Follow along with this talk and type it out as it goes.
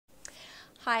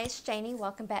Hi, it's Jannie.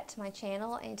 Welcome back to my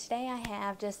channel, and today I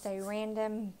have just a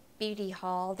random beauty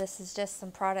haul. This is just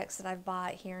some products that I've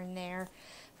bought here and there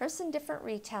from some different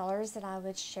retailers that I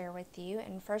would share with you.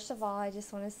 And first of all, I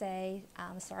just want to say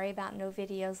I'm sorry about no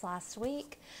videos last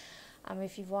week.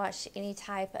 If you've watched any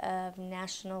type of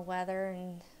national weather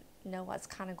and know what's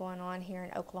kind of going on here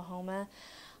in Oklahoma,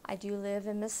 I do live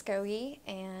in Muskogee,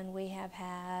 and we have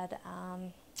had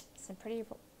some pretty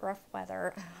rough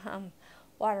weather.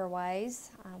 Waterways.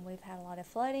 We've had a lot of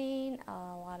flooding, a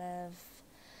lot of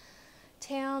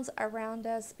towns around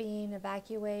us being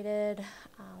evacuated.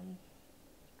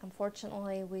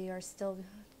 Unfortunately, we are still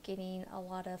getting a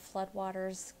lot of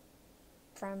floodwaters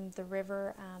from the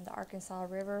river, the Arkansas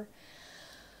River,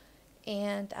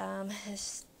 and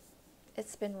it's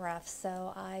been rough.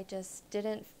 So I just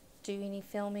didn't do any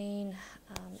filming.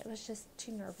 It was just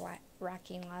too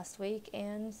nerve-wracking last week,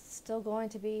 and still going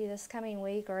to be this coming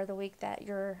week, or the week that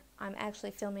I'm actually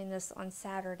filming this on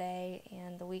Saturday,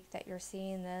 and the week that you're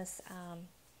seeing this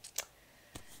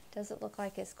doesn't look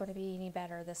like it's going to be any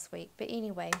better this week. But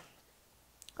anyway,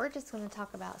 we're just going to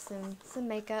talk about some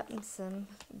makeup and some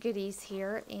goodies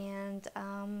here, and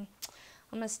I'm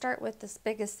going to start with this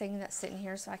biggest thing that's sitting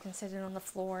here so I can sit it on the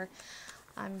floor.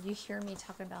 You hear me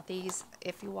talking about these.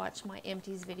 If you watch my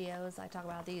empties videos, I talk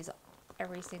about these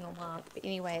every single month. But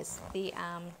anyways,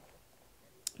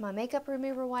 my makeup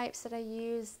remover wipes that I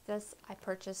use, this I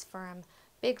purchased from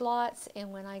Big Lots,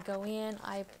 and when I go in,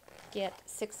 I get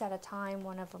 6 at a time.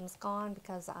 One of them's gone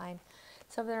because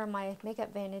it's over there in my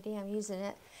makeup vanity. I'm using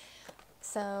it.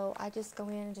 So I just go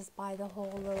in and just buy the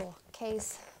whole little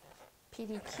case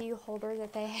PDQ holder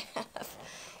that they have.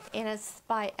 And it's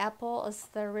by Apple. It's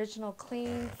the original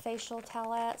clean facial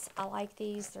towelettes. I like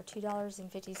these. They're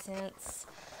 $2.50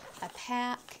 a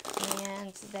pack,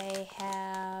 and they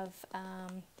have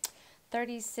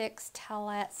 36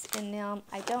 towelettes in them.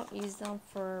 I don't use them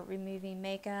for removing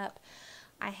makeup.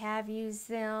 I have used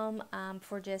them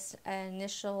for just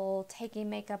initial taking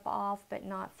makeup off, but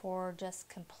not for just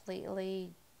completely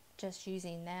just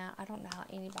using that. I don't know how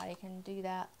anybody can do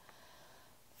that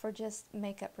for just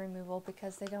makeup removal,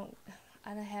 because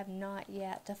I have not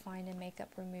yet to find a makeup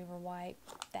remover wipe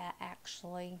that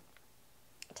actually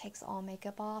takes all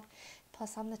makeup off.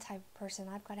 Plus, I'm the type of person,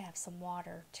 I've got to have some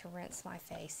water to rinse my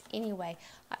face. Anyway,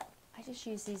 I just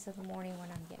use these in the morning when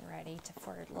I'm getting ready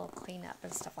for a little cleanup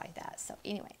and stuff like that. So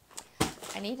anyway,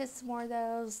 I needed some more of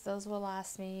those. Those will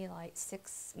last me like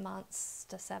 6 months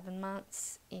to 7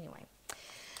 months. Anyway,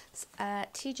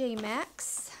 at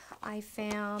TJMaxx, I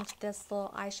found this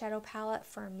little eyeshadow palette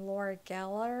from Laura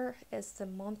Geller. It's the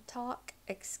Montauk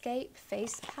Escape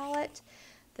Face Palette.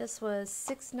 This was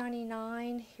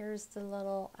 $6.99. Here's the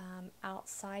little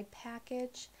outside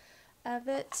package of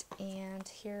it, and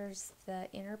here's the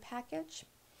inner package.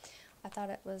 I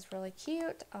thought it was really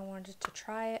cute. I wanted to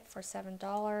try it for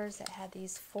 $7. It had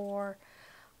these 4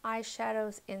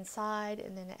 eyeshadows inside,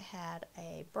 and then it had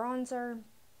a bronzer,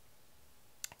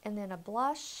 and then a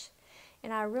blush,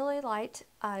 and I really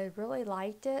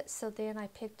liked it. So then I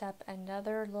picked up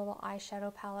another little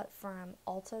eyeshadow palette from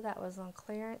Ulta that was on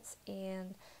clearance,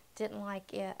 and didn't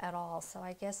like it at all. So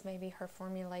I guess maybe her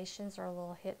formulations are a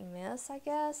little hit and miss, I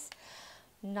guess.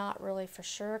 Not really for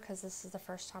sure, because this is the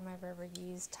first time I've ever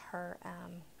used her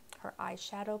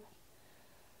eyeshadow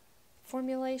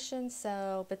formulation.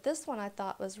 So, but this one I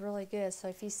thought was really good. So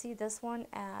if you see this one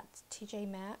at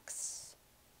TJMaxx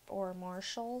or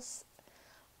Marshall's,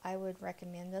 I would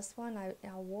recommend this one. I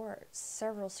wore it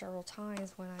several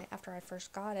times after I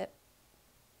first got it,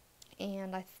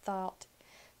 and I felt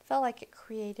like it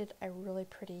created a really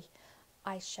pretty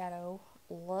eyeshadow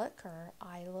look, or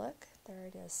eye look. There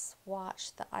it is,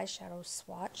 swatched, the eyeshadow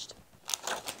swatched.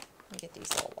 Let me get these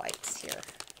little wipes here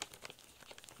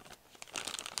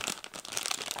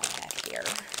I have here.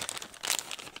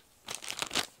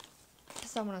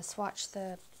 So I'm going to swatch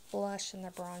the blush and the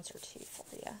bronzer too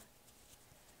for you.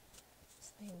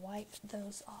 So let me wipe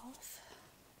those off.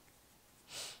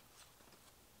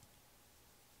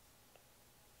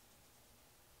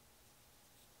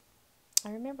 I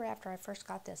remember after I first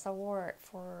got this, I wore it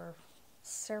for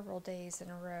several days in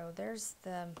a row. There's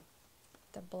the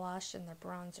blush and the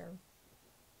bronzer.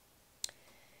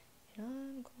 And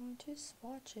I'm going to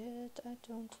swatch it. I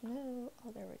don't know.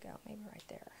 Oh, there we go. Maybe right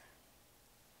there.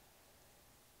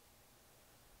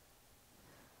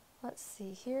 Let's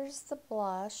see. Here's the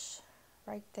blush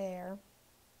right there.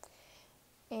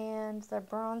 And the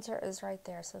bronzer is right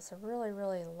there. So it's a really,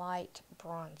 really light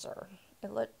bronzer.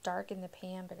 It looked dark in the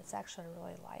pan, but it's actually a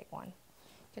really light one.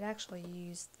 You could actually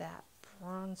use that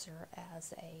bronzer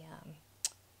as a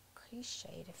crease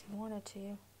shade if you wanted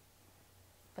to.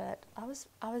 But I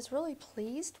was really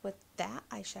pleased with that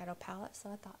eyeshadow palette, so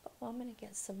I thought, oh, I'm going to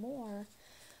get some more.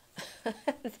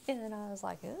 Then I was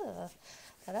like, ugh,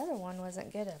 that other one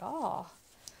wasn't good at all.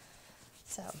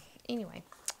 So anyway,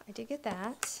 I did get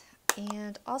that.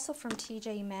 And also from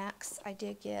TJMaxx, I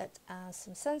did get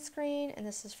some sunscreen, and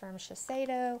this is from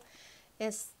Shiseido.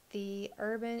 It's the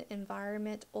Urban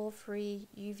Environment Oil-Free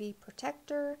UV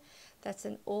Protector. That's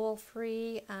an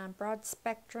oil-free, broad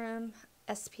spectrum,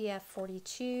 SPF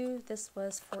 42. This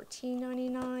was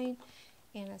 $14.99,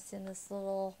 and it's in this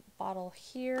little bottle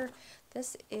here.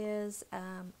 This is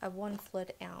a 1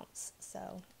 fluid ounce,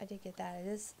 so I did get that. It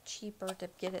is cheaper to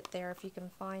get it there if you can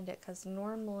find it, because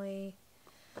normally,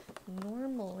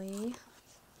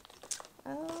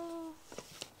 oh,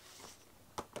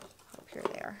 up here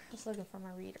there. I was looking for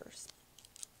my readers.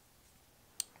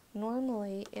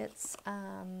 Normally it's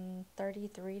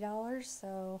 $33,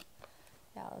 so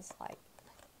yeah, it was like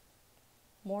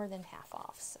more than half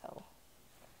off. So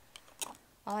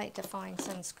I like to find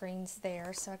sunscreens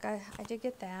there, so I did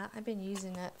get that. I've been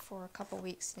using it for a couple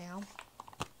weeks now.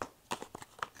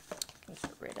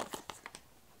 Get rid of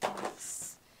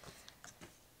this.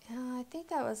 I think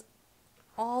that was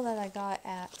all that I got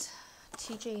at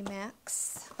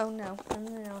TJMaxx. Oh no,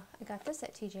 I got this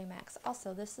at TJMaxx.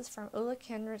 Also, this is from Ulla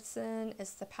Kenderson.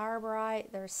 It's the Power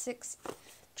Bright. There's 6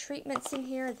 treatments in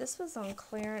here. This was on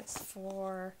clearance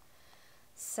for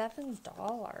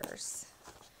 $7.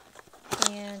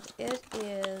 And it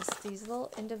is these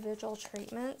little individual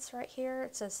treatments right here.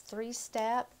 It says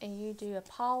 3-step, and you do a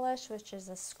polish, which is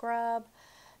a scrub,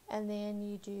 and then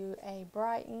you do a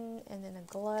brighten, and then a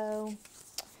glow.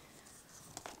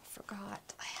 Forgot.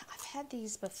 I've had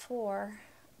these before,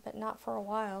 but not for a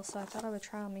while, so I thought I would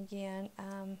try them again.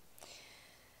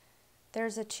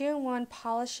 There's a 2-in-1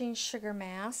 polishing sugar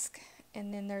mask,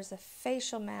 and then there's a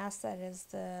facial mask that is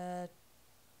the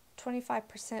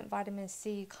 25% vitamin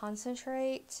C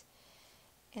concentrate,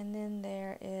 and then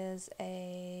there is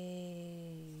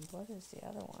what is the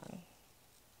other one?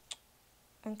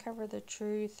 Uncover the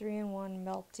True 3-in-1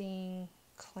 melting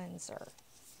cleanser.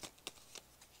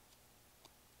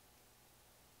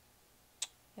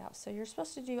 Yeah, so you're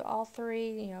supposed to do all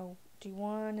 3, you know, do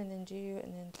 1 and then 2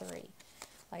 and then 3,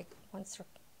 like once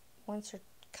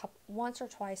or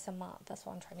twice a month. That's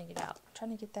what I'm trying to get out. I'm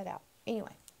trying to get that out.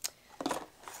 Anyway,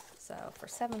 so for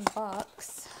 $7,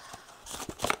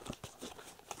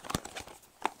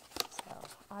 so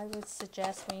I would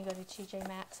suggest when you go to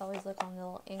TJMaxx, always look on the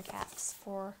little end caps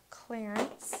for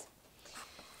clearance.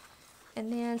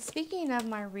 And then speaking of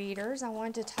my readers, I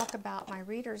wanted to talk about my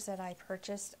readers that I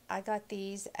purchased. I got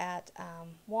these at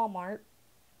Walmart,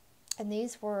 and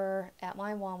these were at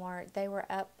my Walmart. They were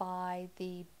up by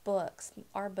the books.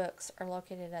 Our books are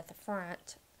located at the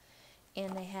front,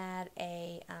 and they had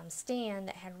a stand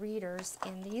that had readers,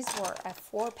 and these were a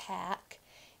 4-pack,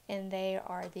 and they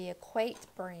are the Equate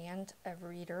brand of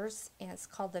readers, and it's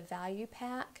called the Value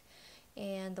Pack,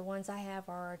 and the ones I have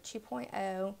are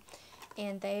 2.0.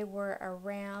 And they were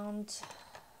around,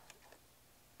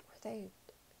 were they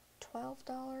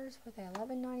 $12? Were they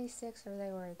 $11.96, or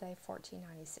were they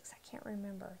 $14.96? I can't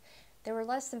remember. They were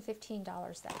less than $15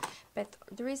 though. But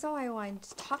the reason why I wanted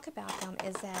to talk about them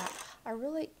is that I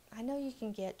know you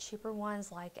can get cheaper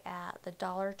ones like at the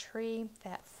Dollar Tree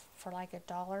that for like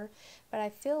 $1, but I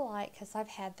feel like, because I've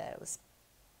had those,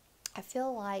 I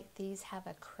feel like these have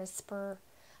a crisper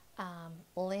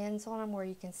lens on them, where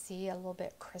you can see a little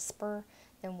bit crisper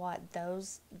than what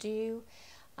those do.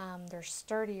 They're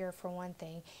sturdier for one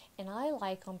thing, and I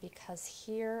like them because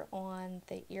here on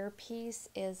the earpiece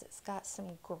it's got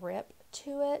some grip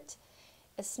to it.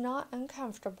 It's not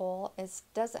uncomfortable. It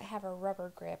doesn't have a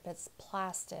rubber grip. It's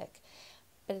plastic,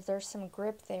 but there's some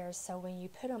grip there, so when you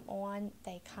put them on,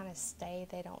 they kind of stay.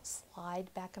 They don't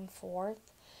slide back and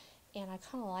forth. And I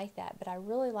kind of like that, but I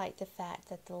really like the fact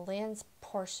that the lens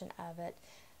portion of it,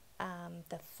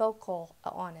 the focal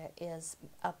on it is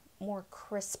more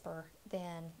crisper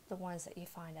than the ones that you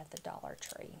find at the Dollar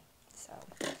Tree. So,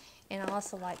 and I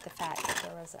also like the fact that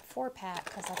there was a 4-pack,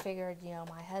 because I figured, you know,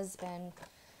 my husband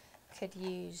could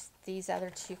use these other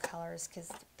 2 colors,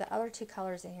 because the other 2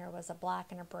 colors in here was a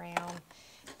black and a brown,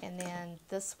 and then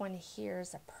this one here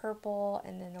is a purple,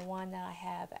 and then the one that I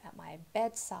have at my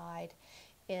bedside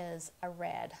is a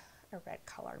red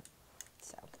color.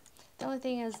 So the only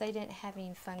thing is they didn't have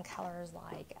any fun colors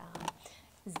like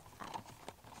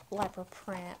leopard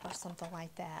print or something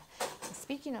like that. And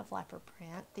speaking of leopard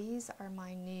print, these are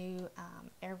my new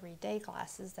everyday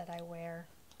glasses that I wear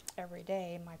every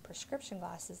day, my prescription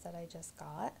glasses that I just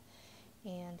got,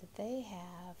 and they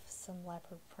have some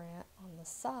leopard print on the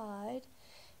side,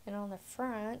 and on the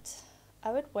front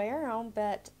I would wear them,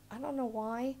 but I don't know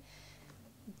why.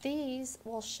 These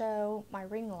will show my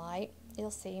ring light,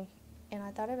 you'll see. And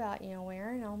I thought about, you know,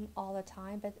 wearing them all the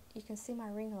time, but you can see my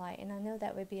ring light, and I know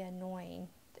that would be annoying.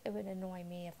 It would annoy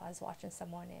me if I was watching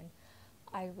someone and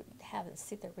I would haven't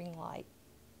see the ring light.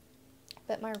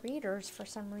 But my readers, for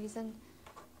some reason,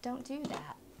 don't do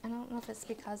that. I don't know if it's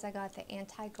because I got the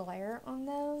anti-glare on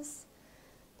those,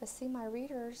 but see my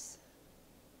readers,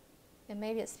 and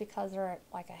maybe it's because they're at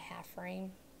like a half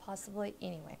frame, possibly.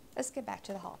 Anyway, let's get back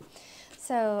to the haul.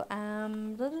 So,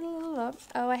 oh,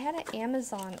 I had an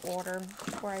Amazon order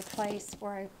where I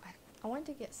wanted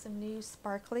to get some new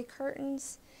sparkly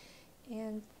curtains,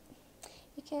 and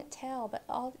you can't tell, but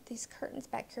all these curtains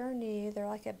back here are new. They're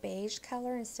like a beige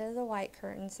color instead of the white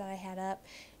curtains that I had up,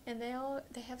 and they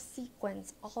have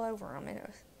sequins all over them. And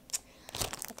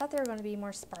I thought they were going to be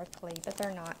more sparkly, but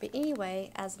they're not. But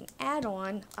anyway, as an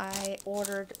add-on, I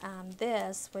ordered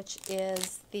this, which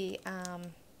is the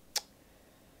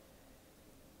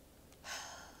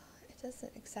it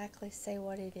doesn't exactly say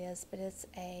what it is, but it's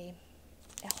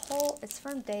it's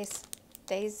from Dazo,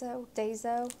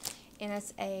 and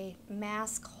it's a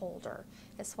mask holder.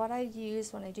 It's what I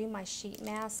use when I do my sheet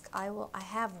mask. I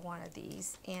have one of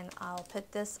these, and I'll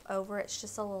put this over. It's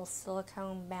just a little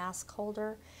silicone mask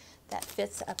holder that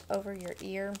fits up over your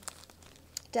ear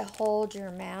to hold your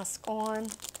mask on,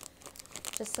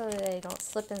 just so that they don't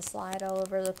slip and slide all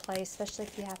over the place, especially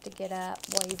if you have to get up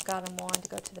while you've got them on to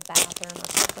go to the bathroom or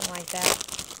something like that.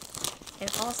 And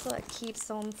also it keeps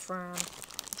them from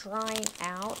drying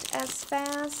out as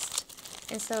fast,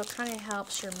 and so it kind of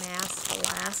helps your mask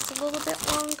last a little bit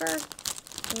longer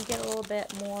and get a little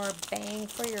bit more bang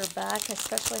for your buck,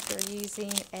 especially if you're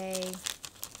using a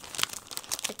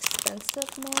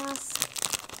expensive mask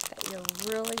that you're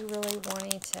really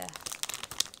wanting to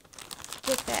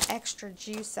get that extra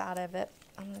juice out of it.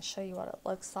 I'm going to show you what it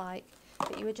looks like.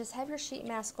 But you would just have your sheet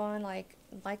mask on like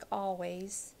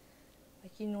always,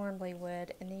 like you normally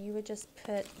would, and then you would just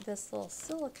put this little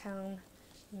silicone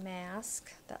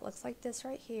mask that looks like this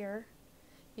right here.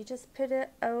 You just put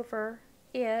it over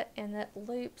it, and it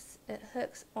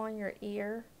hooks on your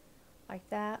ear like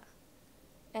that,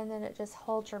 and then it just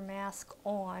holds your mask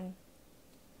on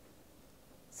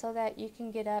so that you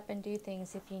can get up and do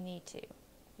things if you need to,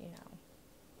 you know.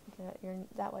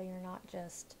 That way you're not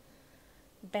just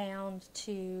bound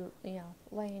to, you know,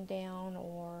 laying down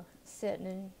or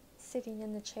sitting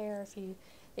in the chair if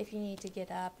you need to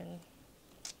get up and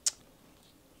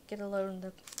get a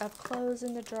load of clothes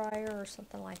in the dryer or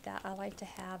something like that. I like to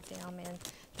have them, and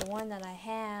the one that I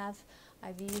have,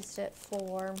 I've used it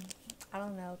for, I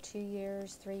don't know, 2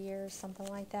 years, 3 years, something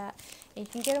like that. And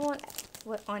you can get them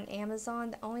on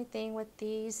Amazon. The only thing with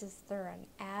these is they're an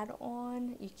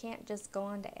add-on. You can't just go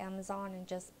onto Amazon and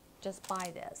just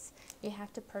buy this. You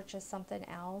have to purchase something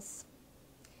else,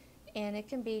 and it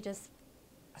can be just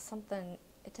something.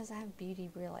 It doesn't have beauty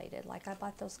related. Like I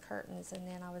bought those curtains, and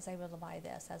then I was able to buy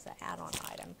this as an add-on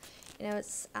item. You know,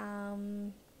 it's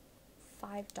 $5,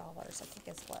 I think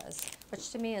it was,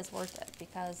 which to me is worth it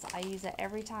because I use it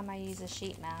every time I use a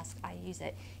sheet mask. I use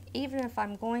it even if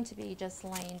I'm going to be just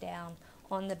laying down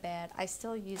on the bed. I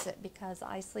still use it because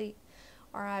I sleep,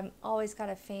 or I'm always got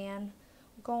a fan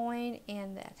going,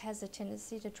 and that has a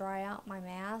tendency to dry out my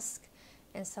mask,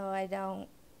 and so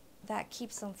that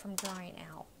keeps them from drying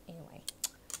out. Anyway,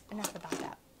 enough about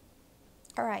that.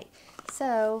 All right,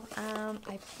 so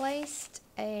I placed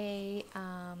an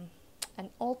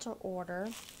Ulta order.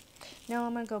 No,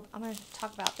 I'm gonna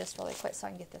talk about this really quick so I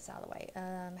can get this out of the way.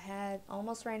 Had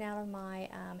almost ran out of my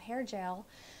hair gel.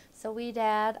 So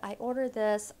Ouidad, I ordered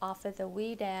this off of the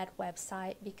Ouidad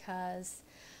website because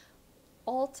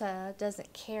Ulta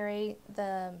doesn't carry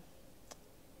the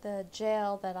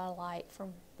gel that I like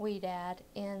from Ouidad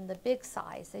in the big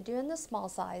size. They do in the small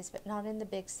size, but not in the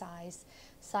big size.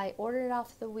 So I ordered it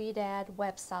off the Ouidad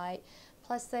website.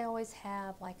 Plus they always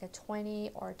have like a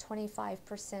 20 or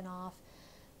 25% off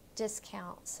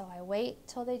discount. So I wait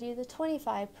till they do the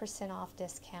 25% off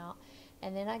discount,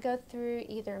 and then I go through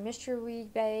either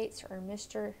Mrrebates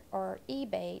or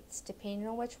Ebates, depending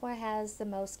on which one has the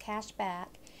most cash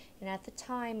back. And at the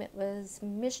time it was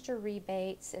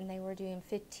Mrrebates, and they were doing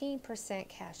 15%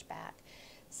 cash back.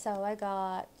 So I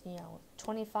got, you know,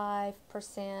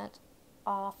 25%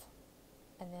 off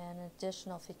and then an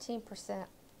additional 15%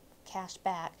 cash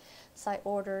back. So I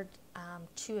ordered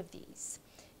 2 of these,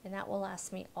 and that will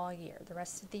last me all year, the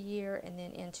rest of the year, and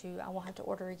then I won't have to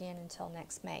order again until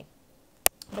next May.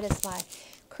 But it's my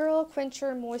Curl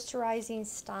Quencher Moisturizing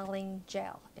Styling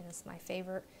Gel, and it's my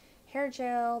favorite hair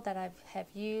gel that I have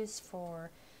used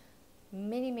for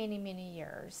many, many, many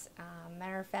years.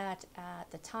 Matter of fact, at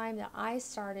the time that I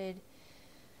started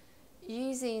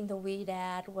using the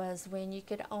Ouidad was when you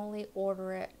could only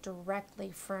order it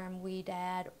directly from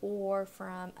Ouidad or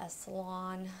from a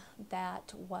salon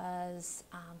that was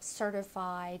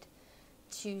certified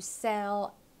to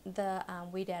sell the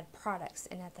Ouidad products.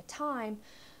 And at the time,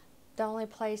 the only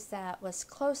place that was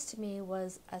close to me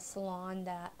was a salon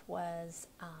that was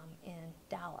in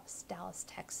Dallas,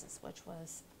 Texas, which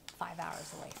was 5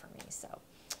 hours away from me. So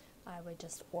I would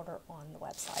just order on the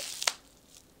website.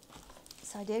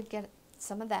 So I did get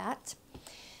some of that.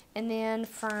 And then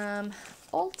from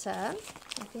Ulta,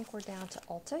 I think we're down to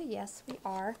Ulta. Yes, we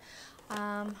are.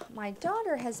 My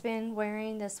daughter has been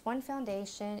wearing this one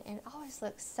foundation and it always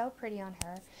looks so pretty on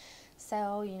her.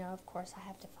 So, you know, of course I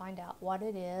have to find out what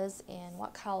it is and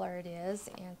what color it is,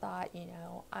 and thought, you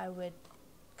know, I would,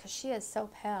 because she is so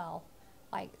pale,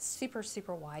 like super,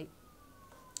 super white,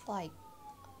 like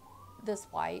this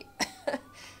white.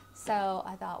 So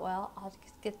I thought, well, I'll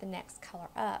get the next color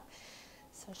up.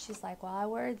 So she's like, well, I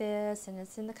wear this and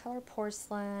it's in the color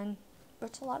porcelain,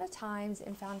 which a lot of times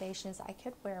in foundations I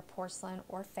could wear porcelain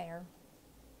or fair.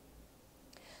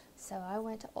 So I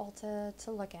went to Ulta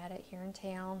to look at it here in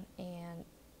town, and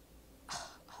I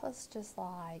was just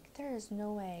like, there is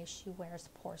no way she wears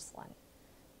porcelain.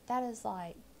 That is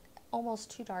like almost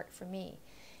too dark for me.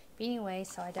 But anyway,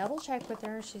 so I double checked with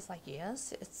her. She's like,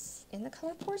 yes, it's in the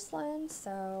color porcelain.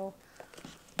 So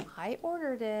I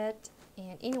ordered it.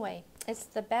 And anyway, it's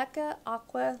the Becca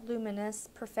Aqua Luminous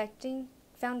Perfecting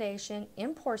Foundation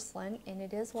in porcelain, and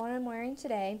it is what I'm wearing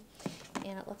today.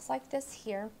 And it looks like this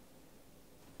here.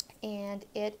 And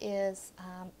it is,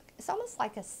 it's almost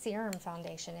like a serum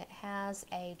foundation. It has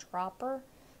a dropper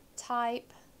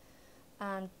type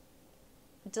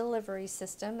delivery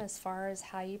system as far as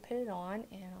how you put it on,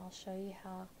 and I'll show you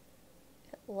how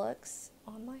it looks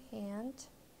on my hand.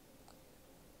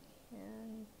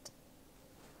 And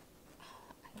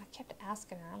I kept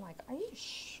asking her, I'm like, are you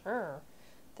sure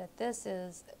that this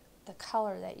is the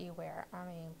color that you wear? I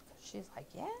mean, she's like,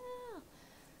 yeah.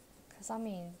 Because, I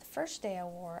mean, the first day I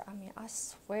wore it, I mean, I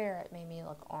swear it made me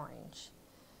look orange.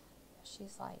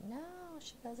 She's like, no.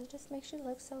 She goes, it just makes you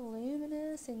look so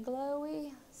luminous and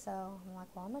glowy. So I'm like,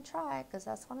 well, I'm going to try it because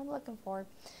that's what I'm looking for.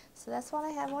 So that's what I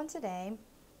have on today.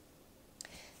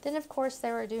 Then, of course,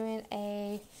 they were doing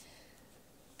a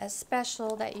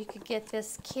special that you could get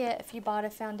this kit. If you bought a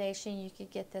foundation, you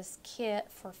could get this kit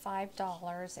for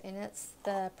 $5. And it's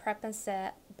the Prep and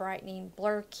Set Brightening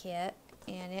Blur Kit.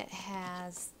 And it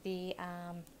has the,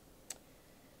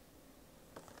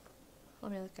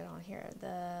 let me look it on here,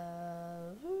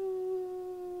 the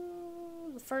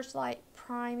First Light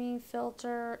Priming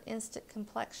Filter, Instant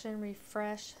Complexion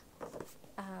Refresh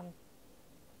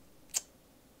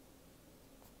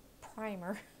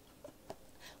primer,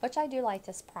 which I do like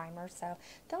this primer. So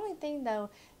the only thing though,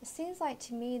 it seems like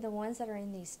to me the ones that are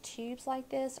in these tubes like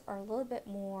this are a little bit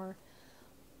more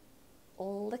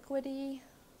liquidy,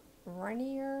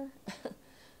 runnier,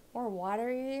 more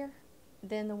waterier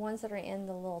than the ones that are in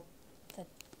the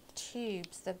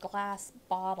tubes, the glass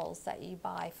bottles that you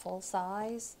buy full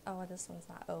size. Oh, this one's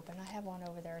not open. I have one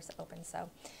over there that's open. So,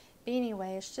 but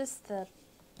anyway, it's just the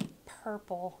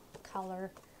purple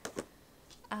color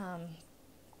primer.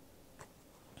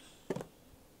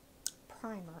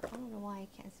 I don't know why I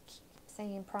can't keep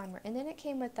saying primer. And then it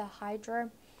came with the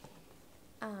Hydra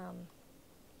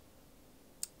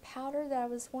powder that I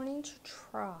was wanting to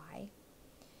try,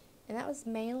 and that was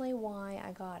mainly why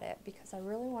I got it, because I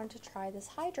really wanted to try this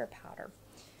Hydra powder.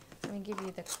 Let me give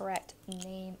you the correct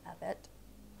name of it.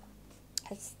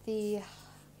 It's the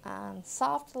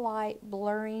Soft Light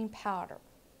Blurring Powder.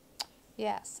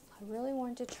 Yes, I really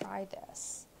wanted to try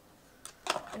this,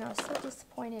 and I was so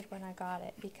disappointed when I got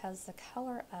it because the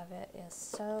color of it is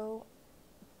so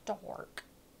dark.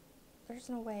 There's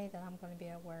no way that I'm going to be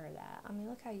aware of that. I mean,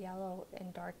 look how yellow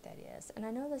and dark that is. And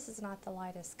I know this is not the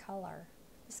lightest color.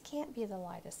 This can't be the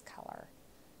lightest color.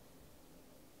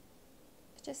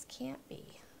 It just can't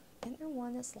be. Isn't there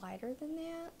one that's lighter than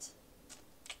that?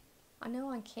 I know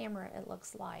on camera it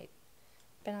looks light,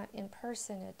 but in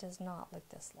person it does not look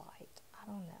this light. I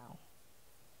don't know.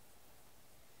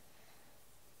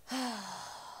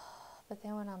 But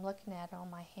then when I'm looking at it on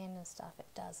my hand and stuff, it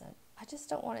doesn't. I just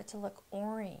don't want it to look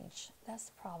orange. That's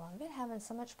the problem. I've been having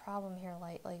so much problem here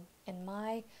lately. In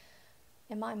my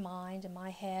mind, in my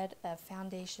head, of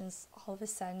foundations all of a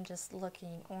sudden just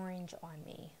looking orange on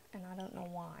me. And I don't know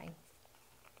why.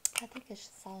 I think it's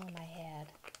just all in my head,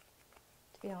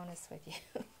 to be honest with you.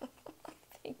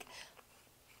 I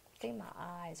think my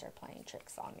eyes are playing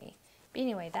tricks on me. But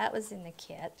anyway, that was in the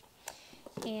kit.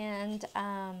 And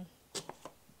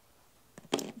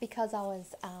because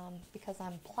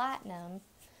I'm platinum,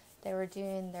 they were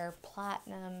doing their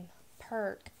platinum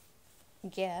perk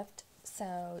gift.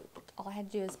 So all I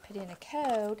had to do is put in a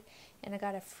code, and I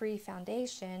got a free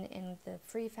foundation. And the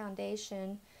free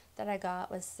foundation that I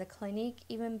got was the Clinique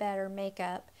Even Better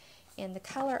makeup, and the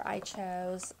color I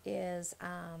chose is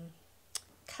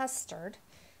custard.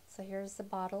 So here's the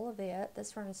bottle of it.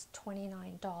 This one's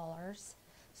 $29.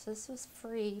 So this was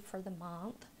free for the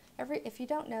month. If you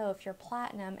don't know, if you're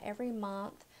platinum, every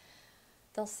month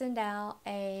they'll send out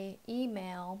a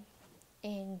email,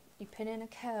 and you put in a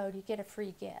code, you get a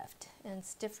free gift, and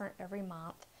it's different every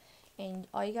month. And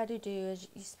all you got to do is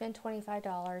you spend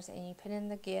 $25, and you put in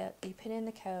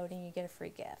the code, and you get a free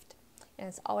gift. And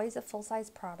it's always a full-size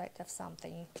product of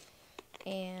something.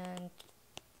 And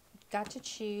got to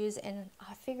choose, and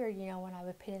I figured, you know, when I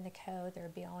would put in the code, there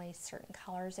would be only certain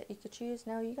colors that you could choose.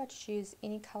 No, you got to choose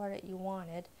any color that you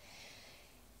wanted.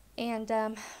 And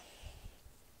I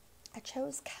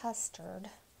chose custard,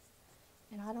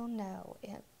 and I don't know,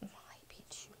 it might be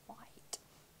too light,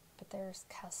 but there's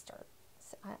custard.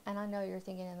 So and I know you're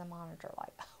thinking in the monitor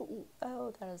like,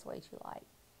 oh, that is way too light.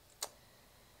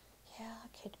 Yeah,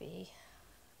 it could be.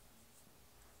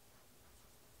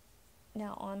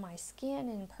 Now on my skin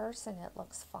in person, it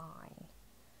looks fine,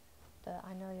 but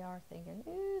I know you are thinking,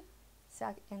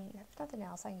 so and if nothing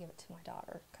else, I can give it to my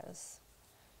daughter because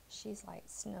she's like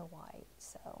Snow White.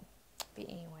 So, but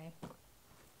anyway,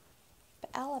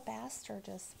 but Alabaster,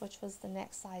 which was the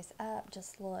next size up,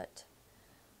 just looked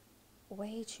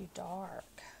way too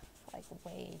dark, like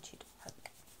way too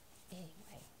dark.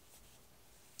 Anyway,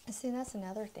 see, that's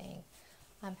another thing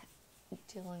I'm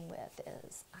dealing with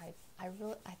is I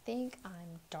think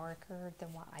I'm darker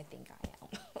than what I think I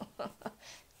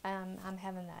am. I'm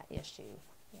having that issue.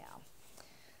 Yeah,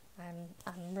 I'm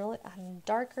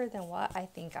darker than what I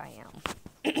think I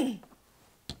am.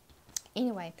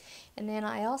 Anyway, and then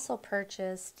I also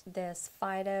purchased this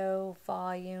Phyto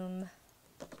Volume.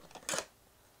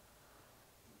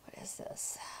 What is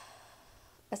this?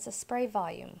 It's a spray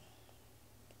volume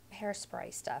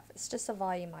hairspray stuff. It's just a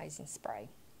volumizing spray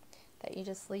that you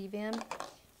just leave in.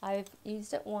 I've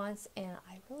used it once, and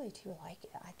I really do like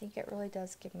it. I think it really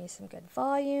does give me some good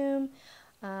volume,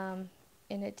 and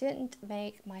it didn't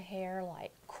make my hair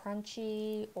like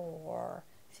crunchy or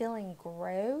feeling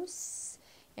gross,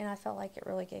 and I felt like it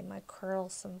really gave my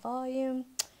curls some volume,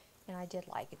 and I did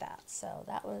like that. So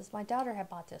that was, my daughter had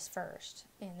bought this first,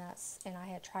 and I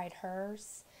had tried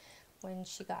hers when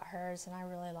she got hers, and I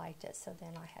really liked it, so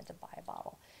then I had to buy a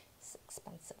bottle. It's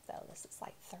expensive though. This is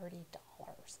like $30.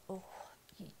 Oh,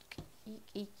 eek, eek,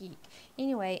 eek, eek.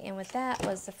 Anyway, and with that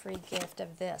was the free gift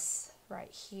of this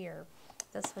right here.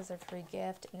 This was a free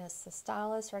gift, and it's the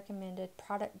Stylist Recommended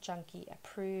Product Junkie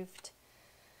Approved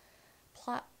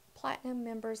Platinum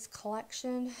Members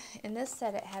Collection. And this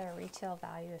said it had a retail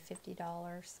value of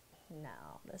 $50.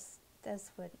 No,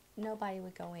 nobody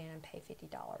would go in and pay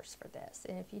 $50 for this.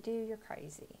 And if you do, you're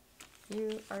crazy.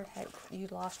 You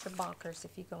lost your bonkers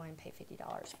if you go in and pay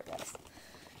 $50 for this.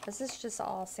 This is just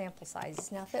all sample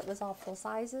sizes. Now, if it was all full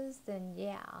sizes, then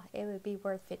yeah, it would be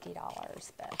worth $50.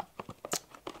 But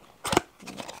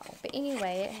no. But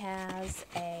anyway, it has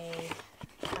a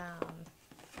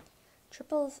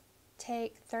triple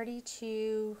take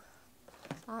 32.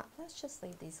 Let's just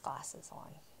leave these glasses on.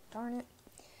 Darn it.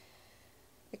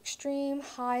 Extreme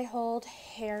High Hold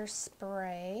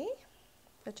Hairspray,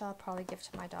 which I'll probably give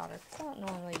to my daughter because I don't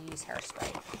normally use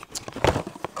hairspray.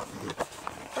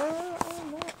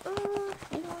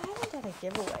 You know, I haven't done a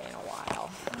giveaway in a while.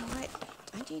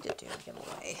 I need to do a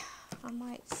giveaway. I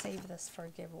might save this for a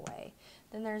giveaway.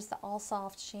 Then there's the All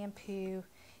Soft shampoo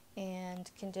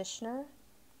and conditioner.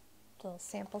 Little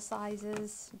sample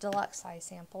sizes, deluxe size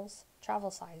samples, travel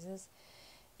sizes.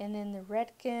 And then the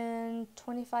Redken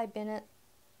 25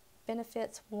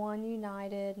 Benefits One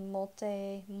United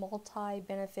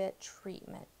multi-benefit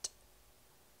treatment.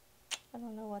 I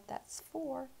don't know what that's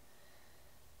for.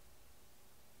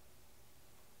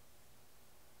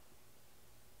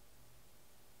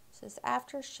 It says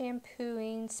after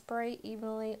shampooing, spray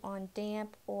evenly on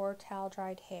damp or towel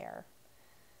dried hair.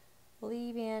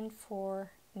 Leave in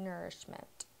for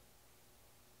nourishment.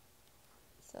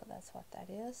 So that's what that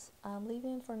is. Leave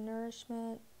in for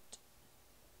nourishment.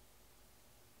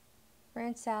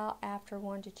 Rinse out after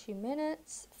 1 to 2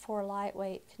 minutes for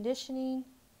lightweight conditioning.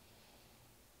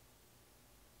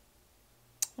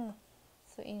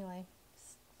 So anyway,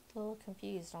 a little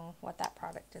confused on what that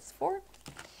product is for.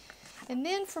 And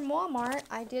then from Walmart,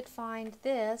 I did find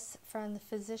this from the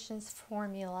Physicians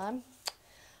Formula.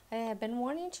 I have been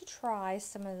wanting to try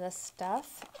some of this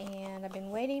stuff, and I've been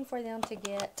waiting for them to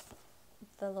get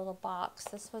the little box.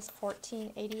 This was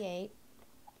 $14.88.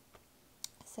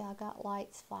 See, I got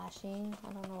lights flashing.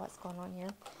 I don't know what's going on here.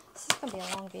 This is going to be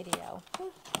a long video.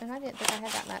 And I didn't think I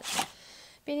had that much.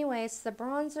 But anyway, it's the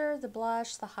bronzer, the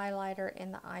blush, the highlighter,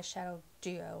 and the eyeshadow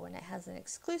duo. And it has an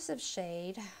exclusive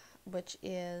shade, which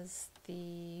is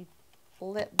the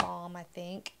lip balm, I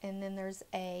think. And then there's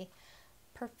a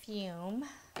perfume.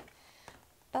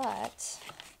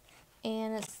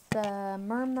 And it's the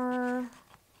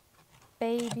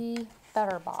Mrrebates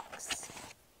Butter Box.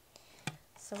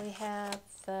 So we have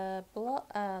the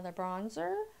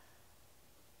bronzer,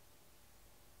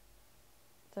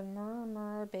 the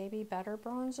Mrrebates Butter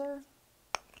Bronzer,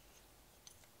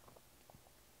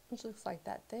 which looks like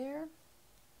that there.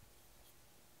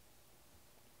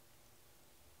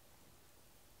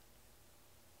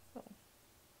 Oh.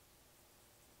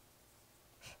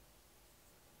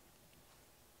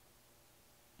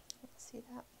 See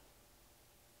that?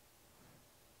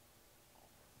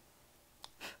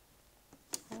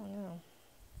 I don't know.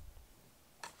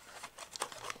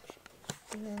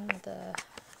 And then the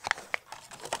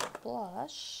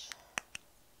blush.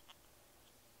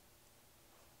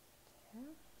 Yeah.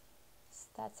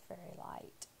 That's very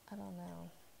light. I don't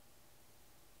know.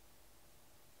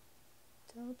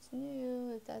 Don't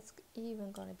know if that's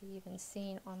even going to be even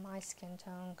seen on my skin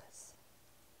tone, because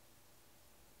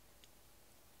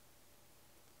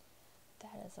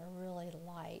that is a really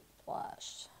light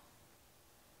blush.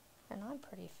 And I'm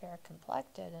pretty fair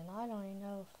complected, and I don't even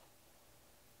know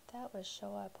if that would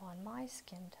show up on my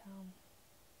skin tone.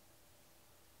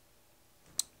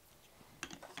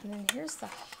 And then here's the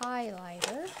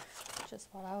highlighter, which is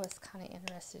what I was kind of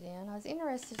interested in. I was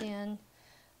interested in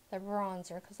the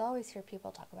bronzer, because I always hear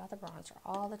people talk about the bronzer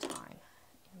all the time.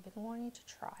 And I've been wanting to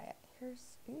try it.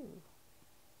 Here's, ooh,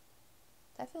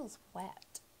 that feels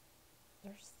wet.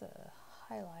 There's the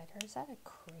highlighter. Is that a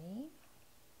cream?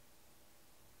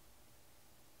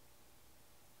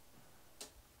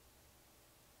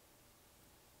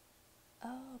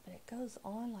 Oh, but it goes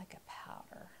on like a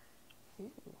powder.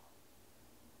 Ooh.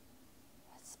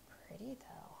 That's pretty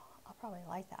though. I'll probably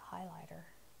like that highlighter.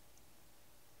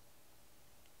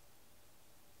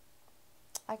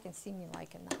 I can see me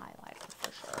liking the highlighter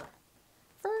for sure.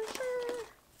 For sure.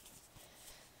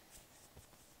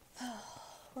 Oh,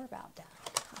 we're about done.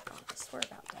 I promise, we're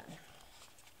about done.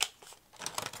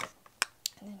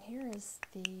 And then here is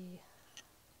the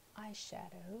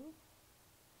eyeshadow.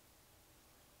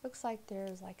 Looks like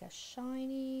there's like a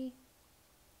shiny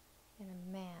and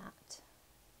a matte.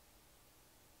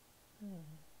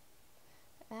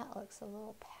 The matte looks a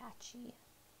little patchy.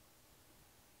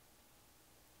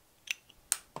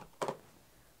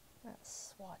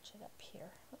 Let's swatch it up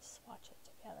here. Let's swatch it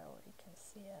together where you can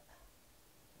see it.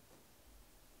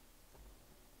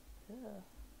 Ugh,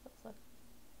 looks like,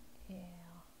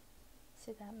 yeah.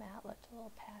 See, that matte looked a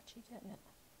little patchy, didn't it?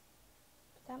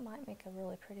 But that might make a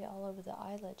really pretty all over the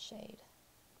eyelid shade.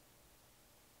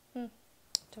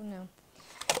 Don't know.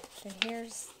 Then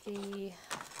here's the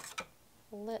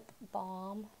lip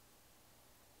balm.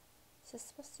 Is this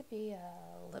supposed to be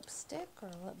a lipstick or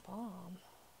a lip balm?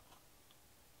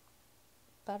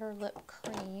 Butter lip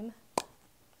cream.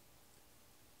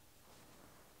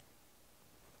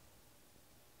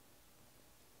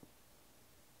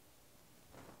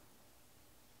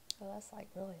 Oh, that's like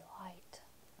really light.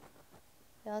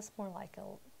 Yeah, that's more like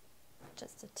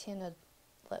just a tinted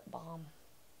lip balm.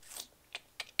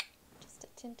 Just a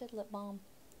tinted lip balm.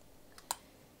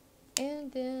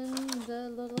 And then the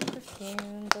little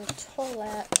perfume, the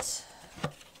Toilette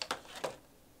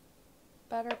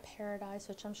Butter Paradise,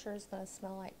 which I'm sure is going to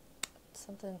smell like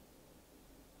something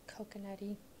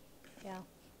coconutty. Yeah,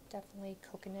 definitely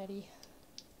coconutty.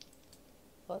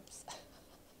 Whoops.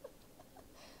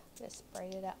 Just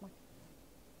sprayed it at my...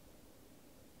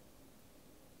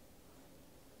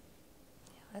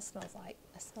 Yeah, that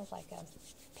smells like a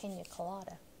pina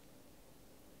colada.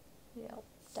 Yeah,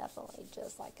 definitely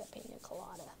just like a pina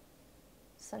colada.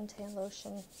 Suntan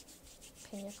lotion,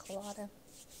 pina colada.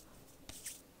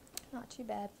 Not too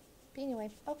bad. But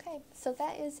anyway, okay, so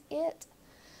that is it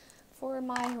for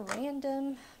my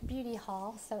random beauty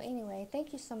haul. So anyway,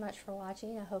 thank you so much for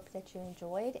watching. I hope that you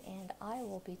enjoyed, and I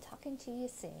will be talking to you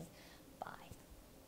soon.